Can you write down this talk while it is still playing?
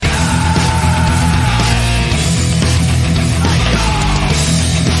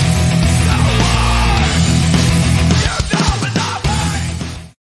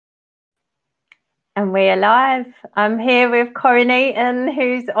And we're live. I'm here with Corin Eaton,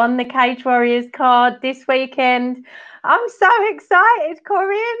 who's on the Cage Warriors card this weekend. I'm so excited,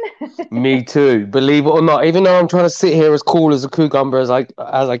 Corin. Me too. Believe it or not, even though I'm trying to sit here as cool as a cucumber as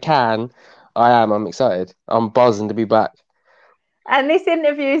I can, I am. I'm excited. I'm buzzing to be back. And this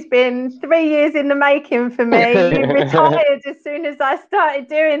interview's been 3 years in the making for me. You retired as soon as I started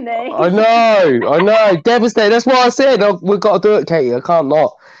doing these. I know. Devastated. That's why I said we've got to do it, Katie. I can't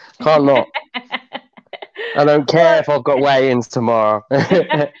not. I don't care if I've got weigh-ins tomorrow.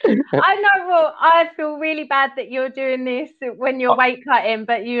 I know. Well, I feel really bad that you're doing this when you're weight cutting,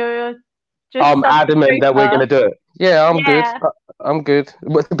 but you're just. I'm adamant that we're going to do it. Yeah, I'm good. I'm good.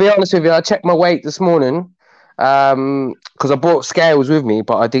 But to be honest with you, I checked my weight this morning because I brought scales with me,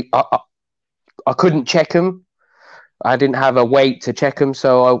 but I couldn't check them. I didn't have a weight to check them,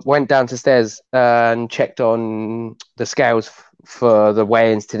 so I went downstairs and checked on the scales for the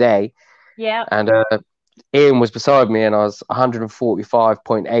weigh-ins today. Yeah. And Ian was beside me, and I was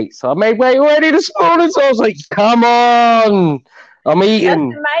 145.8. So I made weight already this morning. So I was like, "Come on, I'm eating."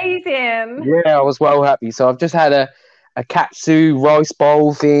 That's amazing. Yeah, I was well happy. So I've just had a katsu rice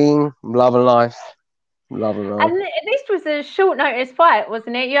bowl thing. I'm loving life. And this was a short notice fight,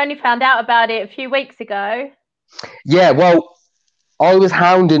 wasn't it? You only found out about it a few weeks ago. Yeah, well, I was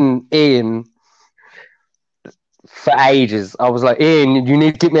hounding Ian for ages. I was like, Ian, you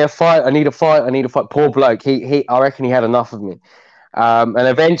need to get me a fight. I need a fight. Poor bloke. I reckon he had enough of me. And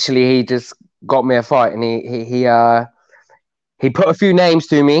eventually he just got me a fight, and he put a few names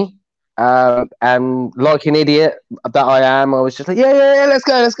to me. And like an idiot that I am, I was just like, yeah,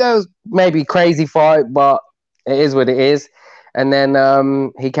 let's go. Maybe crazy fight, but it is what it is. And then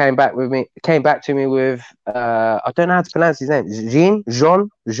he came back to me with I don't know how to pronounce his name. Jean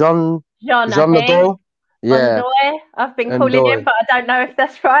Nadal. Yeah, I've been calling him, but I don't know if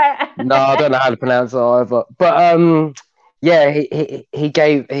that's right. No, I don't know how to pronounce it either. But yeah,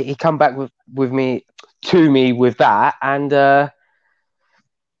 he come back with me with that, and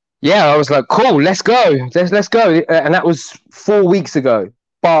yeah, I was like, cool, let's go. And that was 4 weeks ago.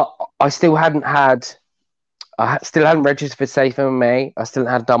 But I still hadn't registered for Safe MMA. I still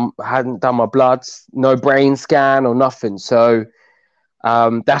hadn't done my bloods, no brain scan or nothing. So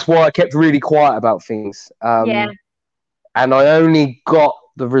that's why I kept really quiet about things. Yeah. And I only got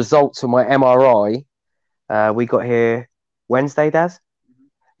the results of my MRI. We got here Wednesday, Daz?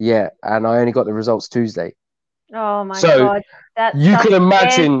 Yeah, and I only got the results Tuesday. Oh my God. You can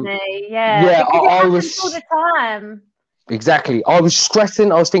imagine. Yeah, I was all the time. Exactly. I was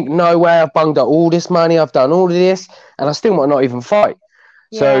stressing. I was thinking, no way, I've bunged up all this money. I've done all of this, and I still might not even fight.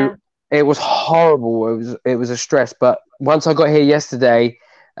 Yeah. So it was horrible. It was a stress. But once I got here yesterday,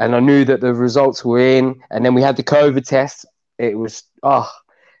 and I knew that the results were in, and then we had the COVID test, it was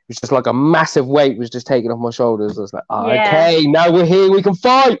just like a massive weight was just taken off my shoulders. I was like, okay, now we're here, we can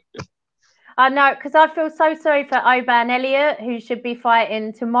fight. I know, because I feel so sorry for Oban Elliott, who should be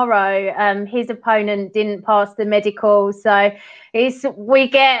fighting tomorrow. His opponent didn't pass the medical, so we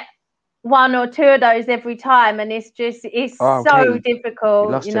get one or two of those every time, and it's so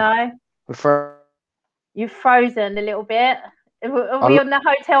difficult, you know. You've frozen a little bit. Are we on the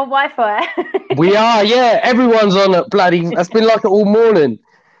hotel Wi-Fi? We are, yeah. Everyone's on it, bloody. It's been like it all morning.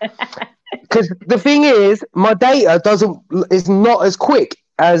 Because the thing is, my data is not as quick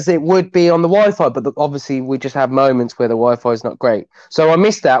as it would be on the Wi-Fi, but obviously we just have moments where the Wi-Fi is not great. So I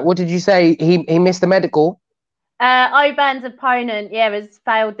missed that. What did you say? He missed the medical? Oban's opponent, has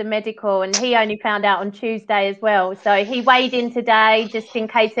failed the medical, and he only found out on Tuesday as well. So he weighed in today just in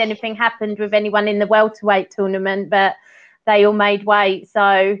case anything happened with anyone in the welterweight tournament, but they all made weight.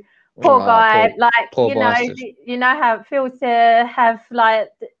 So poor guy, you know how it feels to have like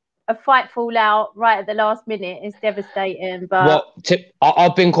a fight fall out right at the last minute. Is devastating. But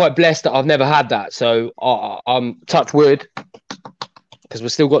I've been quite blessed that I've never had that. So I'm touch wood, because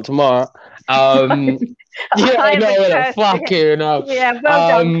we've still got tomorrow. Yeah, fuck you, no. Yeah,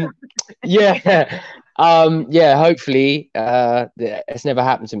 well done. Yeah, hopefully it's never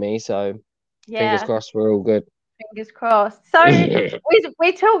happened to me, so fingers crossed we're all good. Fingers crossed. So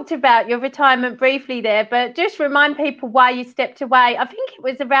we talked about your retirement briefly there, but just remind people why you stepped away. I think it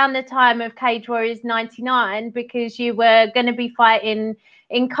was around the time of Cage Warriors 99, because you were going to be fighting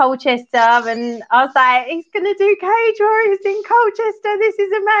in Colchester, and I was like, he's going to do Cage Warriors in Colchester. This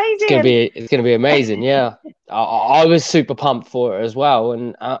is amazing. It's going to be amazing. Yeah, I was super pumped for it as well,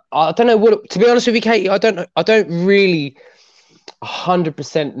 and I don't know to be honest with you, Katie, I don't really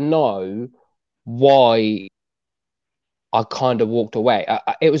 100% know why I kind of walked away.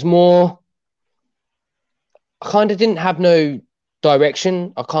 It was more, I kind of didn't have no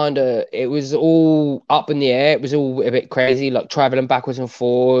direction. It was all up in the air. It was all a bit crazy, like traveling backwards and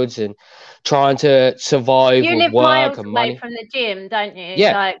forwards and trying to survive You with live work miles and away money. from the gym, don't you?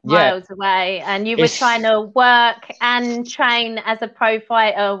 Yeah, Like yeah. miles away, and you were trying to work and train as a pro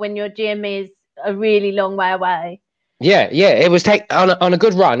fighter when your gym is a really long way away. Yeah. It was on a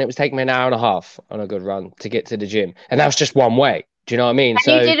good run. It was taking me an hour and a half on a good run to get to the gym, and that was just one way. Do you know what I mean?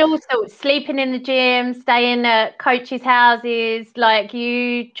 And you did all sorts, sleeping in the gym, staying at coaches' houses, like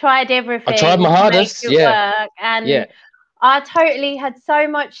you tried everything. I tried my hardest. To make it work. And yeah. I totally had so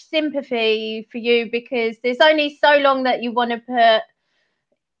much sympathy for you because there's only so long that you want to put,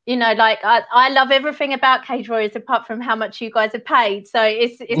 you know, like I love everything about Cage Warriors apart from how much you guys are paid. So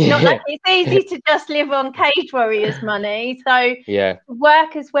it's not like it's easy to just live on Cage Warriors money. So yeah,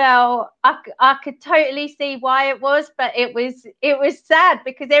 work as well. I could totally see why it was, but it was sad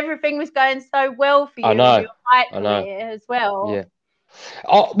because everything was going so well for you in your fight career as well. Yeah.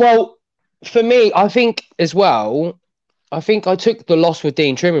 Well, for me, I think as well, I think I took the loss with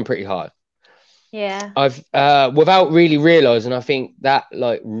Dean Trimming pretty hard. Yeah. I've without really realizing, I think that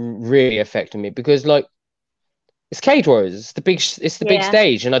like really affected me because like it's Cage Warriors, it's the big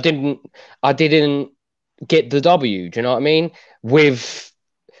stage, and I didn't get the W. Do you know what I mean? With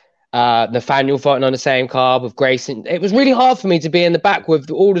Nathaniel fighting on the same card with Grayson, it was really hard for me to be in the back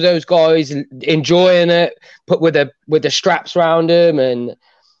with all of those guys enjoying it, put with the straps around them, and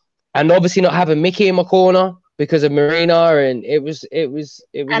obviously not having Mickey in my corner because of Marina, and it was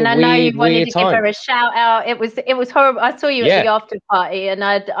and I know you wanted to time. give her a shout out. It was horrible. I saw you at the after party, and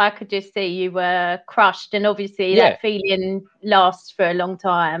I could just see you were crushed, and obviously that feeling lasts for a long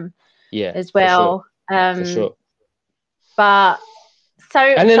time. As well. For sure. But so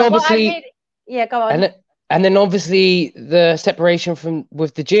and then obviously go on. And then obviously the separation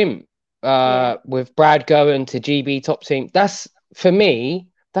with the gym, with Brad going to GB Top Team. That's for me.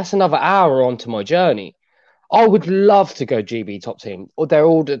 That's another hour onto my journey. I would love to go GB Top Team. They're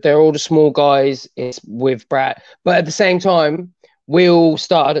all the small guys. It's with Brad, but at the same time, we all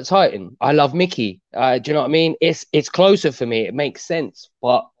started at Titan. I love Mickey. Do you know what I mean? It's closer for me. It makes sense,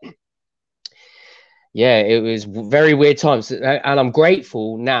 but yeah, it was very weird times, and I'm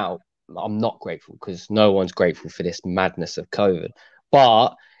grateful now. I'm not grateful because no one's grateful for this madness of COVID, but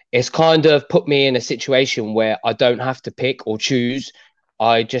it's kind of put me in a situation where I don't have to pick or choose.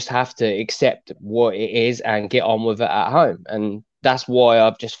 I just have to accept what it is and get on with it at home. And that's why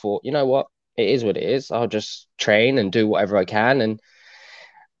I've just thought, you know what? It is what it is. I'll just train and do whatever I can. And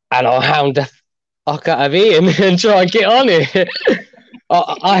I'll hound the fuck out of Ian and try and get on it.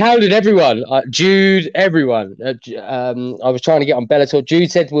 I hounded everyone. Jude, everyone. I was trying to get on Bellator.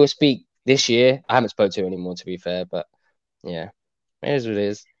 Jude said we'll speak this year. I haven't spoke to him anymore, to be fair. But yeah, it is what it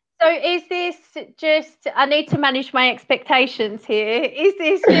is. So is this just, I need to manage my expectations here. Is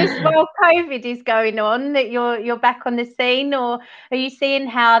this just while COVID is going on that you're back on the scene, or are you seeing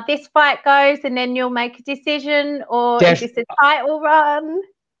how this fight goes and then you'll make a decision, or is this a title run?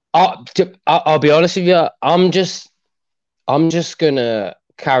 I'll be honest with you. I'm just gonna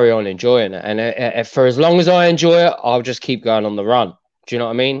carry on enjoying it, and for as long as I enjoy it, I'll just keep going on the run. Do you know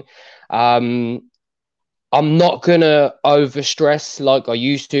what I mean? I'm not gonna overstress like I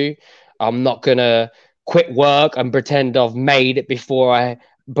used to. I'm not gonna quit work and pretend I've made it before I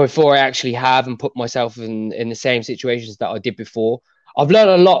actually have, and put myself in the same situations that I did before. I've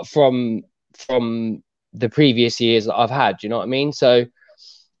learned a lot from the previous years that I've had. Do you know what I mean? So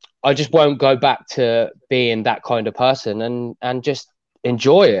I just won't go back to being that kind of person, and just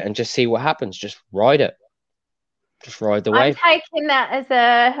enjoy it and just see what happens. Just ride it. Just ride the wave. I'm taking that as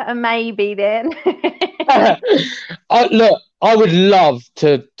a maybe then. Look, I would love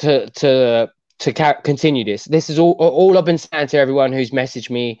to continue this. This is all I've been saying to everyone who's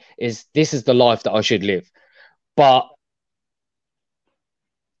messaged me is this is the life that I should live. But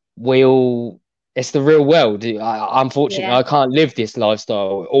it's the real world. Unfortunately, I can't live this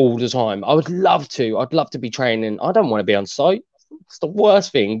lifestyle all the time. I would love to. I'd love to be training. I don't want to be on site. It's the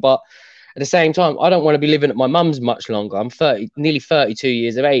worst thing. But at the same time, I don't want to be living at my mum's much longer. I'm nearly 32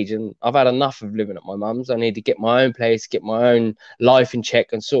 years of age, and I've had enough of living at my mum's. I need to get my own place, get my own life in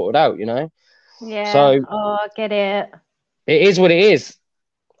check and sort it out, you know? Yeah. So, I get it. It is what it is.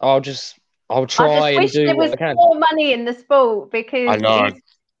 I'll try and do what I can. There was more money in the sport because I know.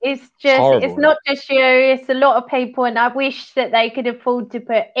 It's not just you, it's a lot of people, and I wish that they could afford to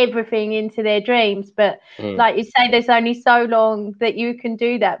put everything into their dreams, but like you say, there's only so long that you can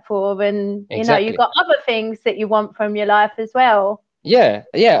do that for, and you know you've got other things that you want from your life as well. Yeah,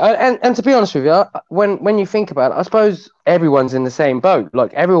 and to be honest with you, when you think about it, I suppose everyone's in the same boat.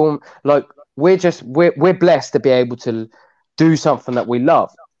 Like everyone, like we're blessed to be able to do something that we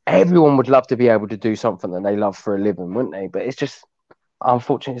love. Everyone would love to be able to do something that they love for a living, wouldn't they? But it's just,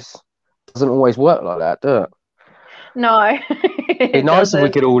 unfortunately, it doesn't always work like that, do it? No, It'd be nice if we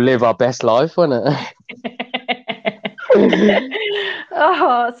could all live our best life, wouldn't it?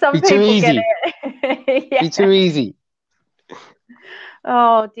 Oh, some Be too people easy. get it. Yeah. Be too easy.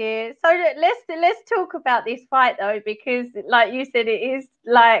 Oh dear. So let's talk about this fight though, because like you said, it is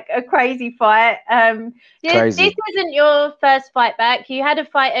like a crazy fight. Crazy. This wasn't your first fight back. You had a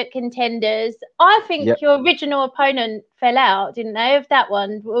fight at Contenders. I think Yep. your original opponent fell out, didn't they? Of that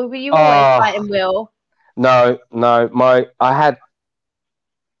one, or were you always fighting Will? No. I had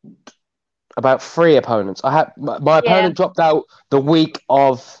about 3 opponents. I had my opponent dropped out the week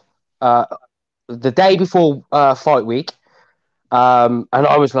of the day before fight week. And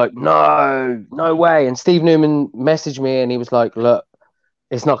I was like, no way. And Steve Newman messaged me and he was like, look,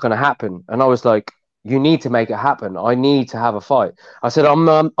 it's not going to happen. And I was like, you need to make it happen. I need to have a fight. I said, I'm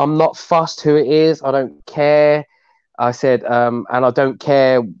not fussed who it is. I don't care. I said, and I don't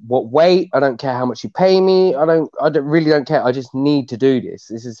care what weight. I don't care how much you pay me. Really don't care. I just need to do this.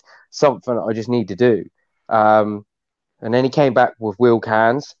 This is something I just need to do. And then he came back with Will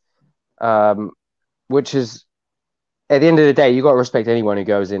Cairns, which is, at the end of the day, you got to respect anyone who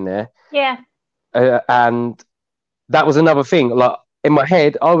goes in there. Yeah. And that was another thing. Like, in my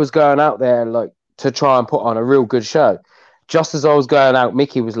head, I was going out there like to try and put on a real good show. Just as I was going out,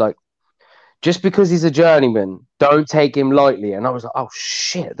 Mickey was like, just because he's a journeyman, don't take him lightly. And I was like, oh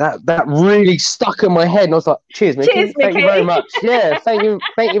shit, that really stuck in my head. And I was like, cheers, Mickey. Cheers, thank you very much. Yeah, thank you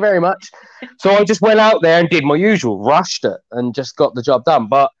very much. So I just went out there and did my usual, rushed it and just got the job done.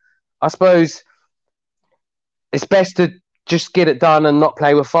 But I suppose it's best to just get it done and not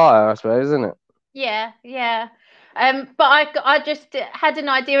play with fire, I suppose, isn't it? Yeah. But I just had an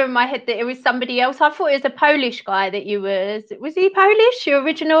idea in my head that it was somebody else. I thought it was a Polish guy that you was. Was he Polish, your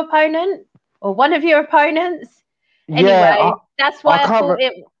original opponent? Or one of your opponents? Anyway, that's why I thought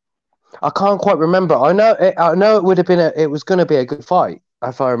it... I can't quite remember. I know it would have been it was going to be a good fight,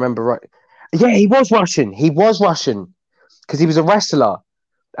 if I remember right. Yeah, he was Russian. Because he was a wrestler.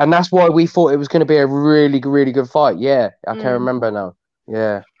 And that's why we thought it was going to be a really, really good fight. Yeah, I can remember now.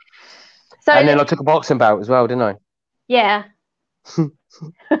 Yeah. So, and then I took a boxing bout as well, didn't I? Yeah. What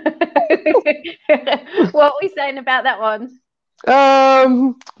were we saying about that one?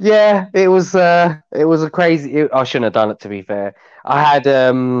 Yeah, it was a crazy. I shouldn't have done it, to be fair. I had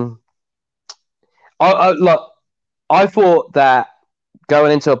I thought that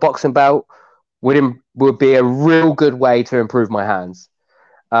going into a boxing bout would be a real good way to improve my hands.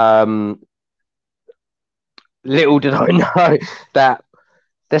 Little did I know that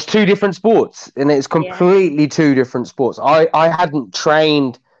there's 2 different sports, and it's completely 2 different sports. I hadn't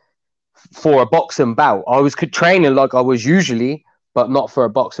trained for a boxing bout. I was training like I was usually, but not for a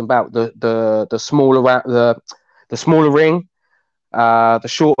boxing bout. The smaller the smaller ring, the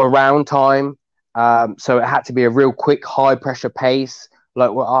shorter round time. So it had to be a real quick, high pressure pace.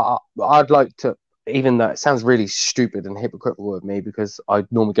 Like, I'd like to, even though it sounds really stupid and hypocritical of me, because I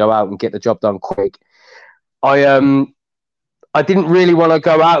normally go out and get the job done quick. I didn't really want to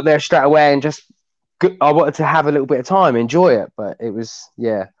go out there straight away and just. I wanted to have a little bit of time, enjoy it, but it was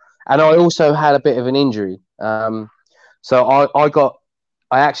And I also had a bit of an injury. So I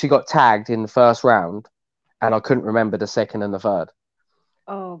actually got tagged in the first round, and I couldn't remember the second and the third.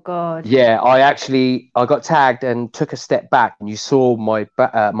 Oh God. Yeah, I got tagged and took a step back, and you saw my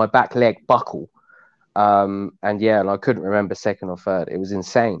back leg buckle. And I couldn't remember second or third. It was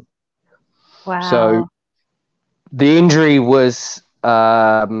insane. Wow. So the injury was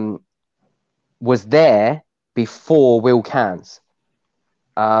there before Will Cairns.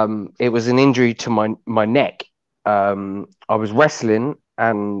 It was an injury to my neck. I was wrestling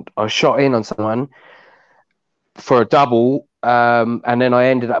and I shot in on someone for a double, and then I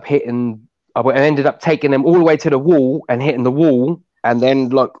ended up taking them all the way to the wall and hitting the wall, and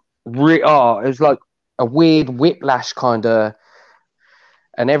then it was like a weird whiplash kind of.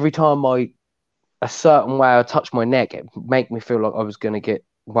 And every time a certain way I touched my neck, it made me feel like I was going to get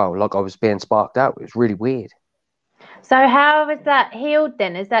like I was being sparked out. It was really weird. So how was that healed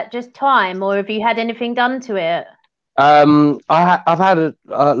then? Is that just time, or have you had anything done to it? I've had a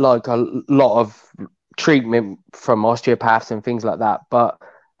lot of treatment from osteopaths and things like that, but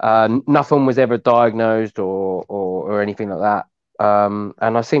nothing was ever diagnosed or anything like that.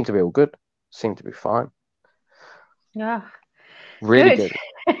 And I seem to be all good. Seem to be fine. Yeah. Really good.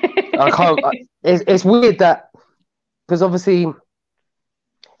 I can't. It's weird that, because obviously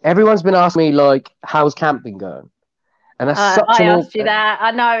everyone's been asking me like, how's camp been going? And that's I asked you that.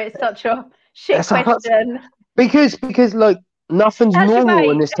 I know it's such a shit question. because like nothing's How's your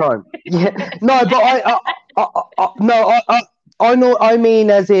normal in weight? this time. Yeah, no, but I know. I mean,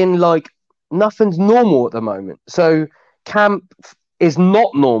 as in like nothing's normal at the moment. So camp is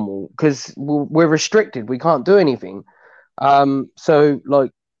not normal because we're restricted. We can't do anything. So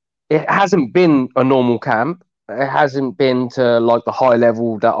like it hasn't been a normal camp. It hasn't been to like the high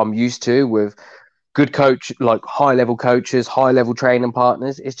level that I'm used to with good coach, like high level coaches, high level training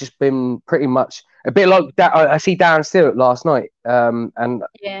partners. It's just been pretty much a bit like that. I see Darren Stewart last night, and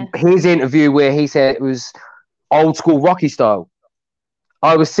Yeah. his interview where he said it was old school Rocky style.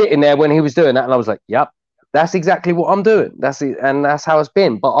 I was sitting there when he was doing that, and I was like, "Yep, that's exactly what I'm doing. That's it, and that's how it's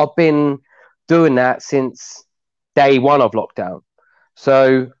been." But I've been doing that since day one of lockdown,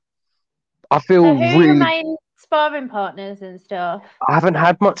 so I So feel who are your really. main sparring partners and stuff? I haven't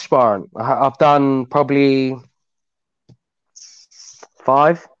had much sparring. I've done probably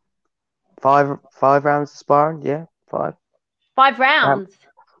five, five rounds of sparring. Yeah, five. 5 Um, rounds,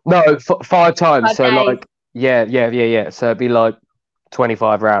 no, 5 times. 5 So days. like, yeah. So it'd be like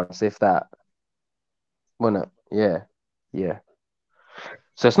 25 rounds, if that, wouldn't it? Yeah.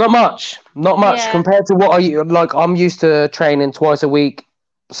 So it's not much Yeah. compared to what I like. I'm used to training twice a week,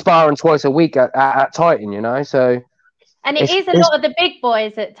 sparring twice a week at Titan. So And it it's is a it's lot of the big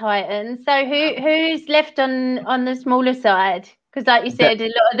boys at Titan. So who's left on the smaller side? Because like you that said, a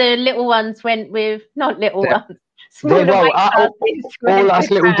lot of the little ones went with not little they ones, smaller well, weight classes all went us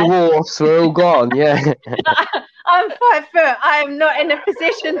with little Brad. dwarfs were all gone. Yeah. I'm 5 foot. I am not in a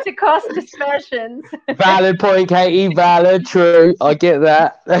position to cast dispersions. Valid point, Katie. Valid, true. I get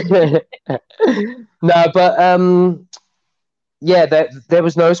that. No, but yeah, there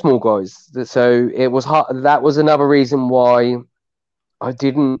was no small guys, so it was hard. That was another reason why I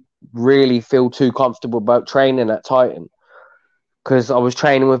didn't really feel too comfortable about training at Titan because I was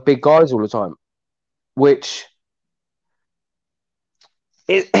training with big guys all the time, which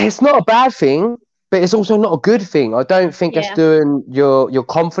it's not a bad thing, but it's also not a good thing. I don't think that's Yeah, doing your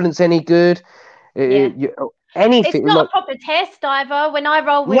confidence any good. yeah. It's Anything not like a proper test either. When I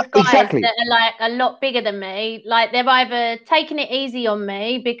roll no, with guys exactly, that are like a lot bigger than me, like they're either taking it easy on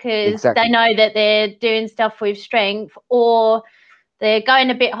me because they exactly, know that they're doing stuff with strength, or they're going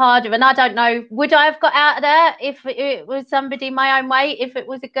a bit harder. And I don't know, would I have got out of that if it was somebody my own weight, if it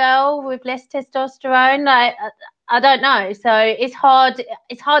was a girl with less testosterone? Like, I don't know. So it's hard.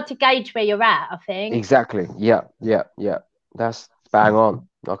 It's hard to gauge where you're at, I think. exactly. Yeah. That's bang on.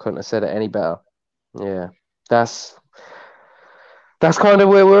 I couldn't have said it any better. Yeah, that's that's kind of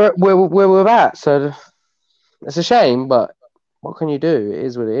where we're at. So it's a shame, but what can you do? It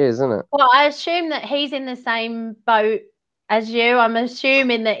is what it is, isn't it? Well, I assume that he's in the same boat as you. I'm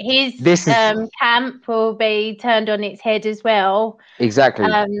assuming that his This is camp will be turned on its head as well. exactly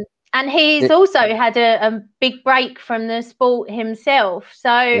Um, and he's it. also had a big break from the sport himself.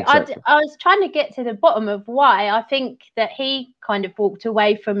 So Exactly. I was trying to get to the bottom of why. I think that he kind of walked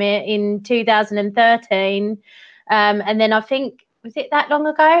away from it in 2013. And then I think, was it that long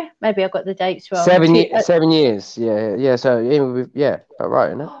ago? Maybe I got the dates wrong. 7 years. Yeah. So yeah, about right,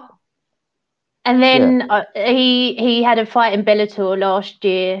 isn't it? And Yeah. then he had a fight in Bellator last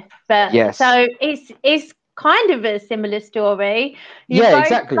year, but Yes. so it's kind of a similar story. You're Yeah. both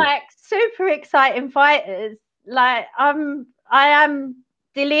Exactly. like super exciting fighters. Like I am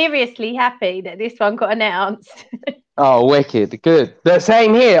deliriously happy that this one got announced. Oh, wicked. Good. The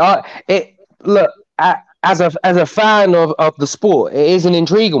same here. Look, as a fan of the sport, it is an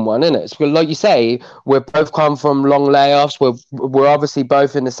intriguing one, isn't it? It's, like you say, we're both come from long layoffs. We're obviously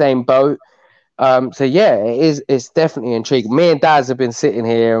both in the same boat. So yeah, it is. It's definitely intriguing. Me and Daz have been sitting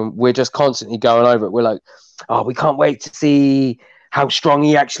here, and we're just constantly going over it. We're like, oh, we can't wait to see how strong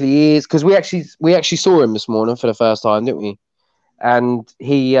he actually is, because we actually saw him this morning for the first time, didn't we? And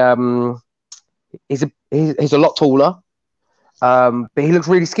he's a lot taller, but he looks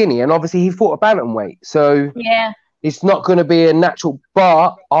really skinny, and obviously he fought a bantamweight, so Yeah, it's not going to be a natural.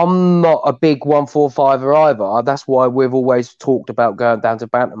 But I'm not a big 145er either. That's why we've always talked about going down to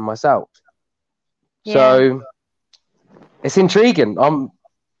bantam myself. yeah. So it's intriguing.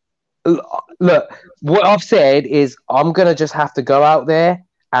 Look. What I've said is I'm gonna just have to go out there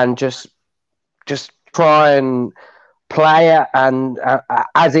and just try and play it and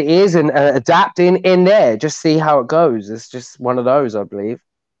as it is, and adapt in there. Just see how it goes. It's just one of those, I believe.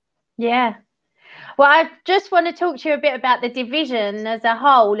 Yeah. Well, I just want to talk to you a bit about the division as a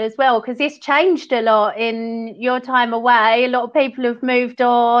whole as well, because it's changed a lot in your time away. A lot of people have moved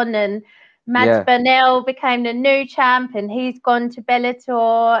on, and Mads Yeah. Burnell became the new champ, and he's gone to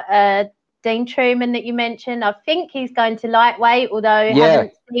Bellator. Dean Truman that you mentioned. I think he's going to lightweight, although I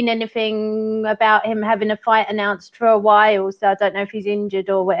haven't seen anything about him having a fight announced for a while, so I don't know if he's injured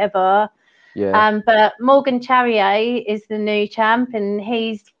or whatever. Yeah. But Morgan Charrier is the new champ, and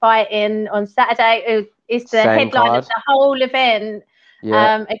he's fighting on Saturday. It's the Same headline card. of the whole event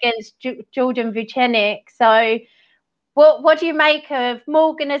against Jordan Vucenic. So what do you make of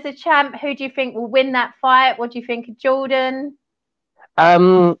Morgan as a champ? Who do you think will win that fight? What do you think of Jordan?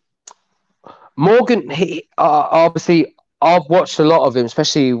 Morgan, he obviously I've watched a lot of him,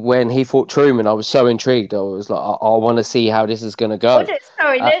 especially when he fought Truman. I was so intrigued. I was like, I want to see how this is going to go.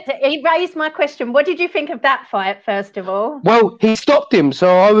 He raised my question. What did you think of that fight, first of all? Well, he stopped him,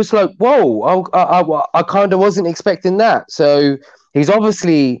 so I was like, whoa, I kind of wasn't expecting that. So he's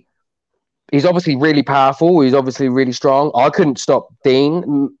obviously really powerful. He's obviously really strong. I couldn't stop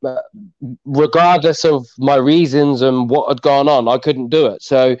Dean, regardless of my reasons and what had gone on. I couldn't do it.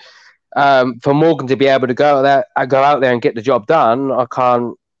 So for Morgan to be able to go out there and get the job done, I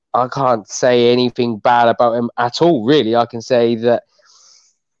can't say anything bad about him at all. Really, I can say that,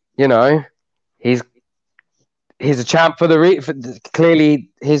 you know, he's a champ clearly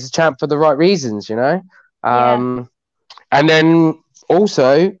he's a champ for the right reasons. You know, and then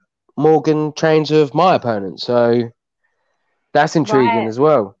also Morgan trains with my opponent, so that's intriguing as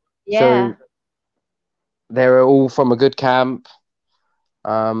well. Yeah. So they're all from a good camp.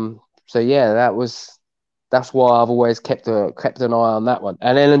 So yeah, that's why I've always kept an eye on that one.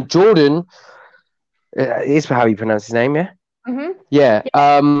 And then Jordan, is how you pronounce his name, yeah? Mm-hmm. Yeah.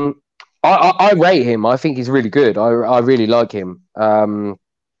 I rate him. I think he's really good. I really like him. I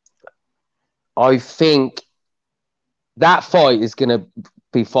think that fight is going to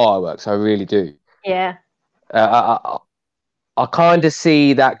be fireworks. I really do. Yeah. I kind of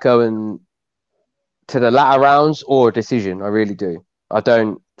see that going to the latter rounds or a decision. I really do. I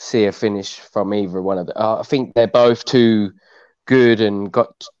don't see a finish from either one of them. I think they're both too good and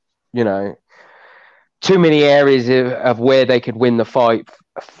got, too many areas of where they could win the fight,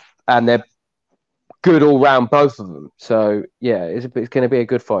 and they're good all round, both of them. So yeah, it's going to be a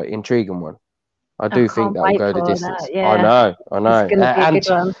good fight, intriguing one. I do think that'll go the distance. Yeah. I know. It's going to be a good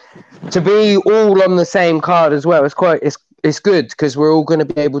one. To be all on the same card as well, it's good because we're all going to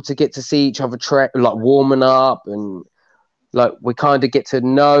be able to get to see each other like warming up, and like we kind of get to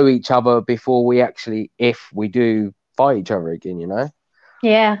know each other before we actually, if we do fight each other again,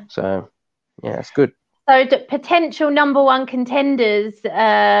 Yeah. So yeah, it's good. So the potential number one contenders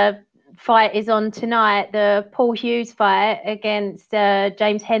fight is on tonight. The Paul Hughes fight against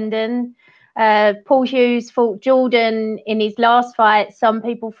James Hendon. Paul Hughes fought Jordan in his last fight. Some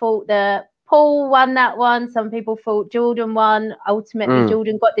people thought that Paul won that one. Some people thought Jordan won. Ultimately,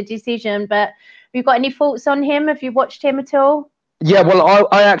 Jordan got the decision. But have you got any thoughts on him? Have you watched him at all? Yeah, well,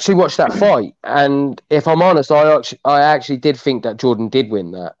 I actually watched that fight, and if I'm honest, I actually did think that Jordan did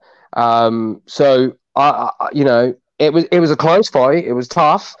win that. So I it was a close fight. It was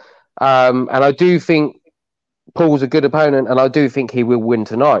tough, and I do think Paul's a good opponent, and I do think he will win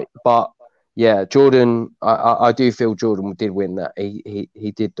tonight. But yeah, Jordan, I do feel Jordan did win that.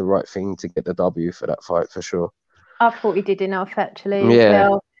 He did the right thing to get the W for that fight for sure. I thought he did enough actually. Yeah. As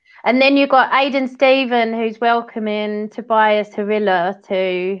well. And then you've got Aidan Stephen, who's welcoming Tobias Harila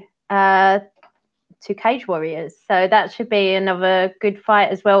to Cage Warriors. So that should be another good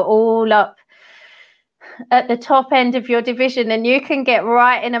fight as well, all up at the top end of your division, and you can get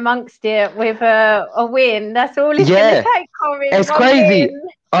right in amongst it with a win. That's all it's going to take, Corey. It's crazy. Win.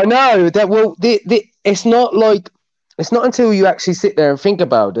 I know that. Well, it's not until you actually sit there and think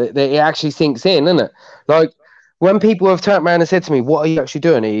about it that it actually sinks in, isn't it? Like when people have turned around and said to me, "What are you actually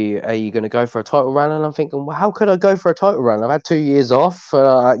doing? Are you going to go for a title run?" And I'm thinking, well, how could I go for a title run? I've had 2 years off.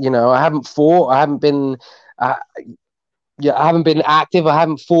 I haven't fought. I haven't been. I haven't been active. I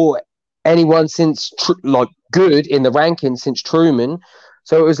haven't fought anyone since good in the rankings since Truman.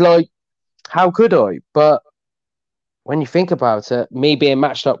 So it was like, how could I? But when you think about it, me being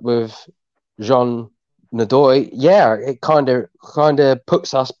matched up with Jean Nadoy, yeah, it kind of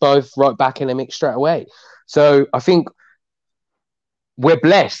puts us both right back in the mix straight away. So I think we're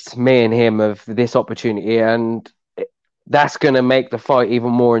blessed, me and him, of this opportunity, and that's going to make the fight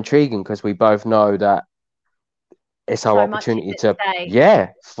even more intriguing because we both know that it's our opportunity to,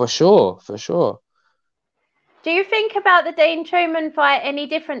 yeah, for sure. Do you think about the Dean Truman fight any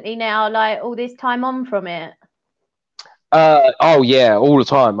differently now, like all this time on from it? Oh yeah, all the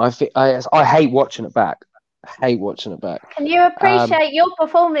time. I hate watching it back. Can you appreciate your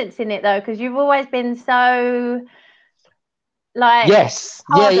performance in it though? Because you've always been so yes,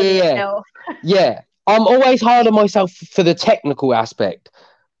 yeah. I'm always hard on myself for the technical aspect.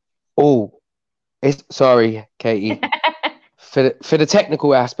 Oh, it's sorry, Katie. For the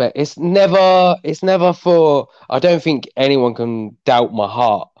technical aspect, it's never for. I don't think anyone can doubt my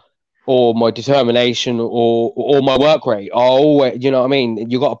heart or my determination or my work rate. I always, you know what I mean.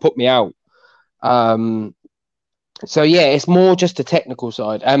 You got to put me out. Um, so yeah, it's more just the technical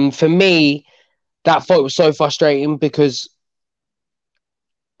side. And for me, that fight was so frustrating because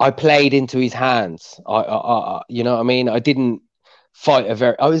I played into his hands. You know what I mean. I didn't fight a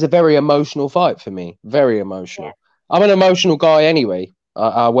very. It was a very emotional fight for me. Very Yeah. emotional. I'm an emotional guy anyway.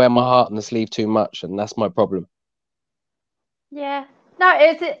 I wear my heart on the sleeve too much, and that's my problem. Yeah. No,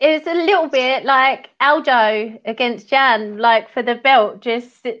 it's a little bit like Aljo against Jan, like for the belt,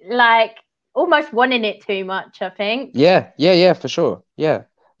 just like almost wanting it too much, I think. Yeah, for sure. Yeah.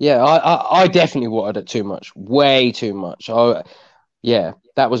 I definitely wanted it too much, way too much. Yeah,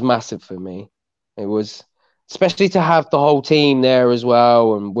 that was massive for me. It was, especially to have the whole team there as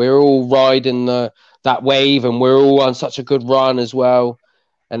well, and we're all riding that wave, and we're all on such a good run as well.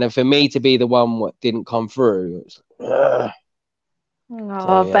 And then for me to be the one what didn't come through, it was, so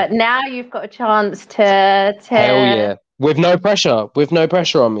Oh, yeah, but now you've got a chance to hell yeah, with no pressure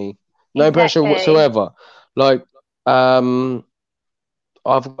on me, no pressure exactly. whatsoever. Like, I've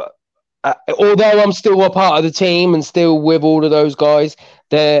got, although I'm still a part of the team and still with all of those guys,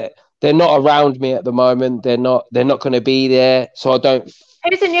 they're not around me at the moment. They're not going to be there, so I don't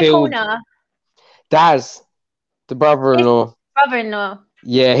Who's in your feel. corner? Daz, the His brother-in-law. brother-in-law.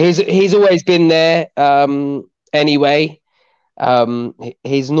 Yeah, he's always been there. Anyway,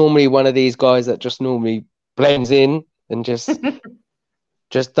 he's normally one of these guys that just normally blends in and just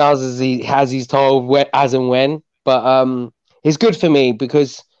does as he has he's told as and when. But he's good for me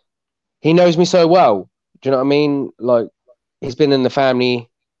because he knows me so well. Do you know what I mean? Like, he's been in the family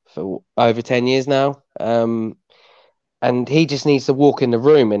for over 10 years now. And he just needs to walk in the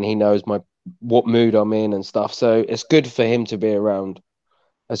room and he knows what mood I'm in and stuff. So it's good for him to be around.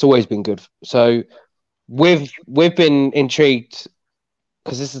 It's always been good. So we've been intrigued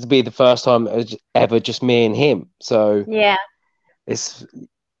because this is to be the first time ever just me and him. So Yeah. it's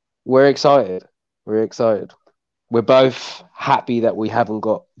we're excited. We're excited. We're both happy that we haven't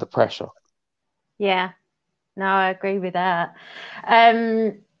got the pressure. Yeah. No, I agree with that.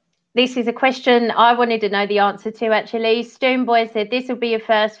 This is a question I wanted to know the answer to, actually. Stoomboy said, this will be your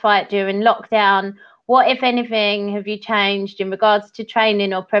first fight during lockdown. What, if anything, have you changed in regards to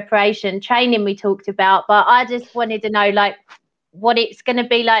training or preparation? Training we talked about, but I just wanted to know, like, what it's going to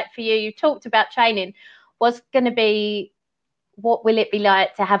be like for you. You talked about training. What will it be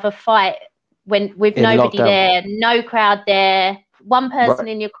like to have a fight with In nobody lockdown. there, no crowd there, one person Right.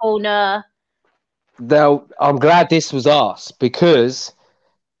 in your corner? Now, I'm glad this was asked because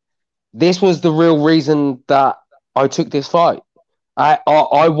this was the real reason that I took this fight. I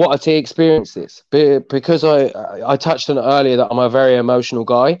wanted to experience this because I touched on it earlier that I'm a very emotional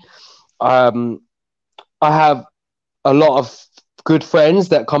guy. I have a lot of good friends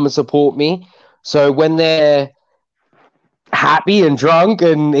that come and support me. So when they're happy and drunk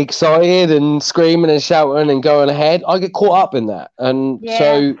and excited and screaming and shouting and going ahead, I get caught up in that. And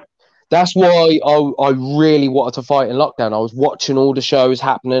so that's why I really wanted to fight in lockdown. I was watching all the shows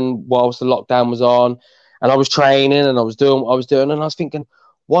happening whilst the lockdown was on, and I was training and I was doing what I was doing, and I was thinking,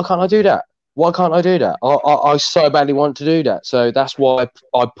 why can't I do that? Why can't I do that? I so badly want to do that. So that's why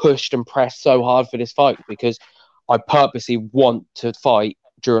I pushed and pressed so hard for this fight, because I purposely want to fight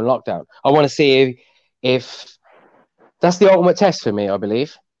during lockdown. I want to see if that's the ultimate test for me, I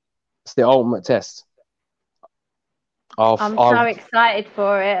believe. It's the ultimate test. I'm so excited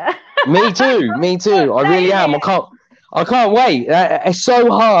for it. Me too. I really am. I can't wait. It's so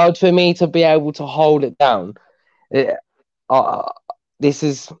hard for me to be able to hold it down. This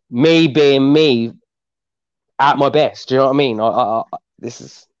is me being me at my best. Do you know what I mean? This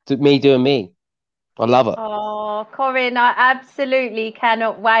is me doing me. I love it. Oh, Corinne, I absolutely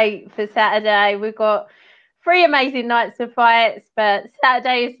cannot wait for Saturday. We've got 3 amazing nights of fights, but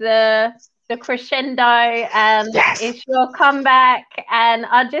Saturday is the crescendo, and Yes. it's your comeback, and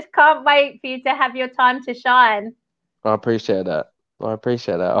I just can't wait for you to have your time to shine. I appreciate that. I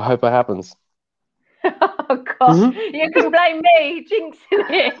hope it happens. Oh God, you can blame me jinxing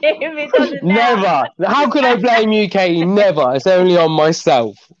it if it doesn't. Never. How could I blame you, Katie? Never. It's only on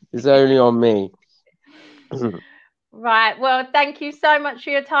myself. It's only on me. Right. Well, thank you so much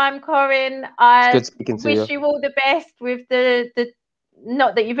for your time, Corinne. I It's good speaking to wish you all the best with the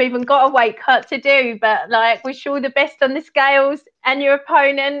not that you've even got a weight cut to do, but like wish you all the best on the scales and your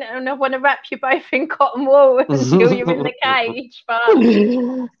opponent. And I want to wrap you both in cotton wool until you're in the cage.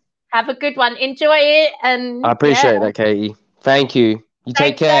 But have a good one. Enjoy it. And I appreciate that, Katie. Thank you. You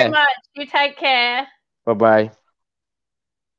take Thanks care. so much. You take care. Bye bye.